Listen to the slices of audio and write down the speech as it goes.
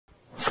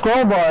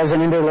Scrollbars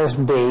in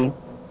Interlisp-D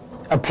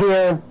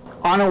appear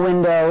on a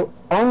window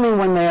only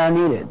when they are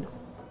needed.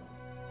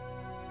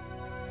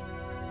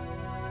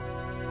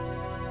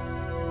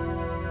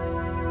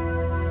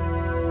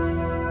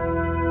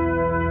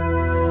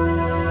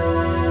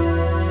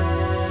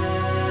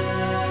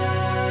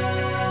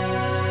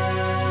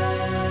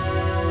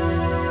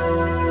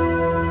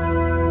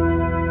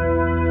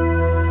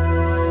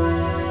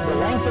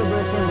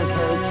 This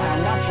indicates how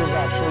much is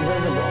actually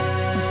visible.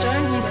 In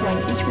starting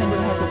viewpoint, each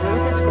window has a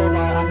vertical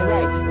scrollbar on the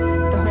right.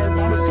 The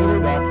horizontal Cedar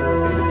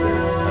document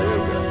indicator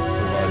Tioga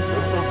provides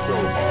vertical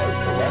scrollbars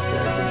to the left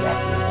edge of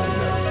document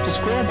windows. To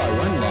scroll by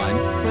one line,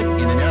 click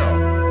in an arrow.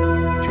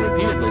 To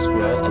repeatedly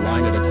scroll a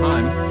line at a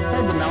time,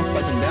 hold the mouse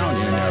button down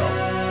in an arrow.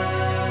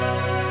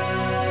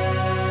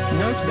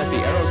 Note that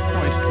the arrows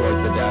point towards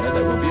the data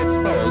that will be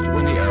exposed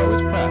when the arrow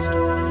is pressed.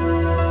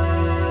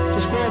 To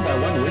scroll by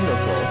one window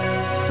full,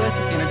 click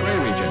in a gray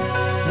region.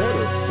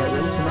 Notice that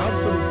when some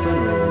output is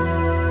generated,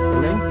 the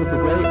length of the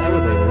gray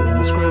elevator in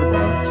the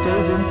scrollbar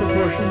stays in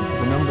proportion to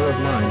the number of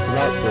lines of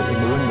output in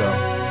the window.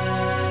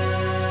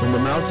 When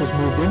the mouse is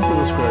moved into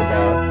the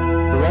scrollbar,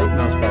 the right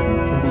mouse button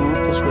can be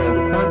used to scroll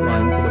the current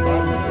line to the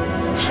bottom of the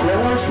window.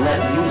 Scrollers let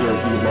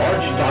users view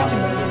large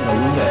documents in a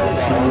window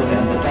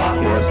and the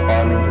document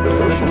Corresponding to the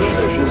version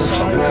positions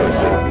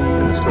associated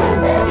in the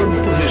scrollbar. its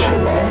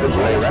position. The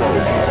gray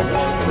scrollbar,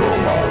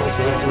 scrollbar,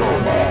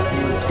 scrollbar,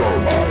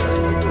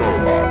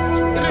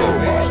 scrollbar,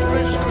 scrollbar,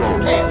 scrollbar,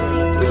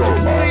 scrollbar,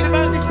 Read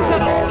about this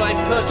pedal I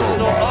purchased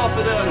not half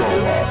an hour ago.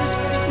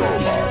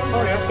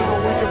 Oh, yes, the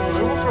one we can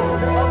move from.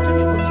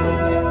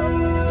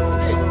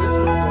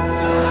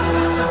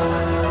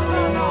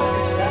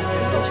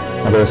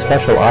 Now there are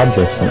special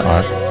objects in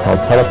ARC called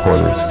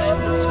teleporters.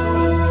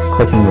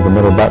 Clicking with the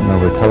middle button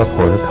over a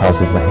teleporter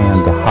causes the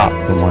hand to hop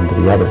from one to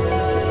the other.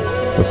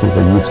 This is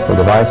a useful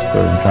device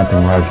for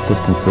jumping large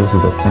distances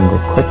with a single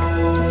click,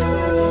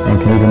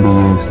 and can even be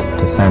used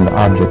to send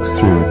objects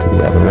through to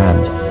the other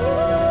end.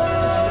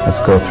 Let's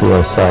go through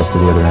ourselves to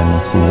the other end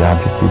and see the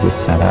object we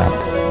just sent out.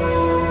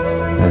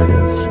 There it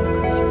is.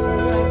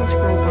 Disable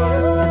scrollbar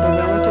and the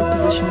relative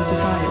position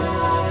desired.